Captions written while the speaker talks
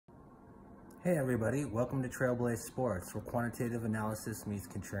Hey everybody, welcome to Trailblaze Sports, where quantitative analysis meets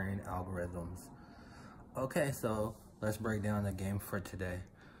contrarian algorithms. Okay, so let's break down the game for today.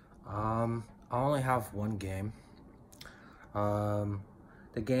 I only have one game. The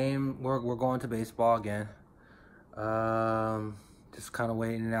game, we're going to baseball again. Just kind of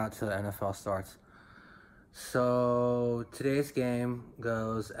waiting it out till the NFL starts. So today's game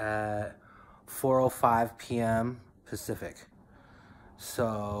goes at 4:05 p.m. Pacific.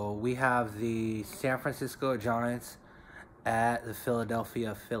 So we have the San Francisco Giants at the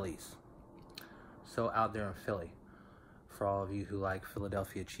Philadelphia Phillies. So out there in Philly, for all of you who like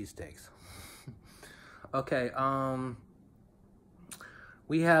Philadelphia cheesesteaks. Okay,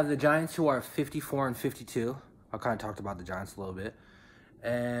 we have the Giants, who are 54 and 52. I kind of talked about the Giants a little bit.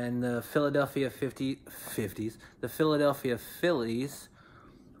 And the Philadelphia the Philadelphia Phillies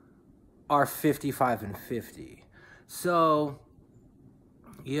are 55 and 50. So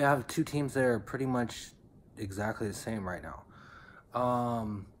you have two teams that are pretty much exactly the same right now.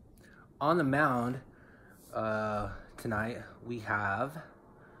 On the mound tonight, we have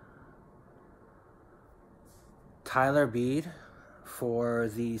Tyler Beede for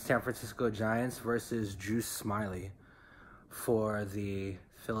the San Francisco Giants versus Drew Smyly for the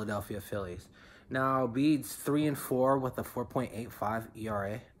Philadelphia Phillies. Now, Bede's 3-4 with a 4.85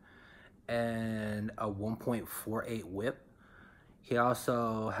 ERA and a 1.48 WHIP. He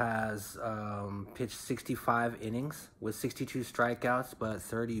also has pitched 65 innings with 62 strikeouts, but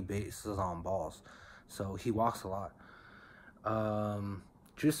 30 bases on balls. So he walks a lot.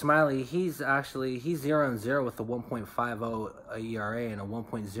 Drew Smyly, he's 0-0 with a 1.50 ERA and a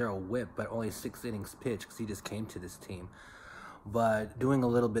 1.0 WHIP, but only 6 innings pitched because he just came to this team. But doing a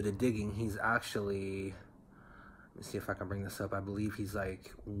little bit of digging, he's actually, let me see if I can bring this up. I believe he's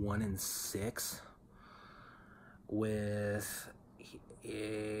like 1-6 with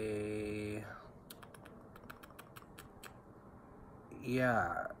here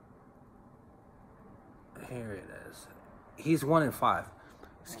it is. He's 1-5.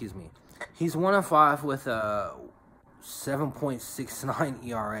 Excuse me. He's 1-5 with a 7.69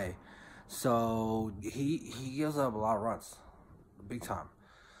 ERA. So he gives up a lot of runs, big time.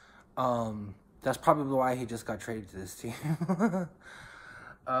 That's probably why he just got traded to this team.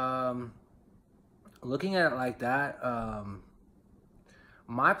 Looking at it like that,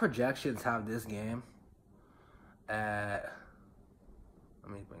 my projections have this game at,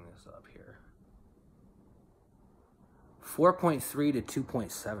 let me bring this up here, 4.3 to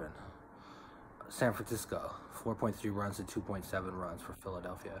 2.7. San Francisco, 4.3 runs to 2.7 runs for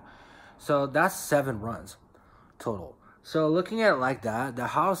Philadelphia. So that's 7 runs total. So looking at it like that, the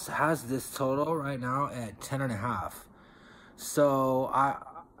house has this total right now at 10.5. So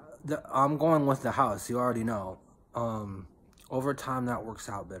I'm going with the house. You already know. Over time, that works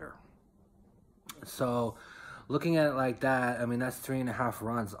out better. So looking at it like that, I mean, that's 3.5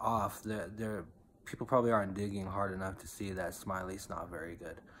 runs off. People probably aren't digging hard enough to see that Smyly's not very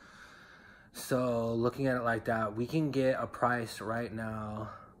good. So looking at it like that, we can get a price right now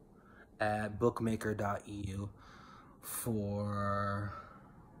at bookmaker.eu for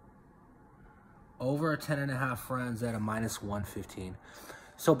over 10.5 runs at a -115.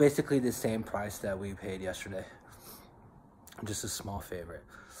 So basically the same price that we paid yesterday. Just a small favorite.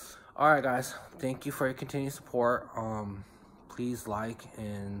 Alright guys, thank you for your continued support. Please like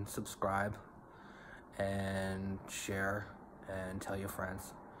and subscribe and share and tell your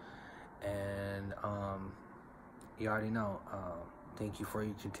friends. And you already know, thank you for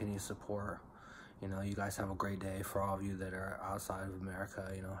your continued support. You know, you guys have a great day. For all of you that are outside of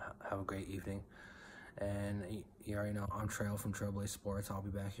America, you know, have a great evening. And you already know, I'm Trail from Trailblaze Sports. I'll be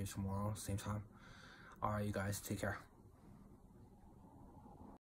back here tomorrow, same time. All right, you guys, take care.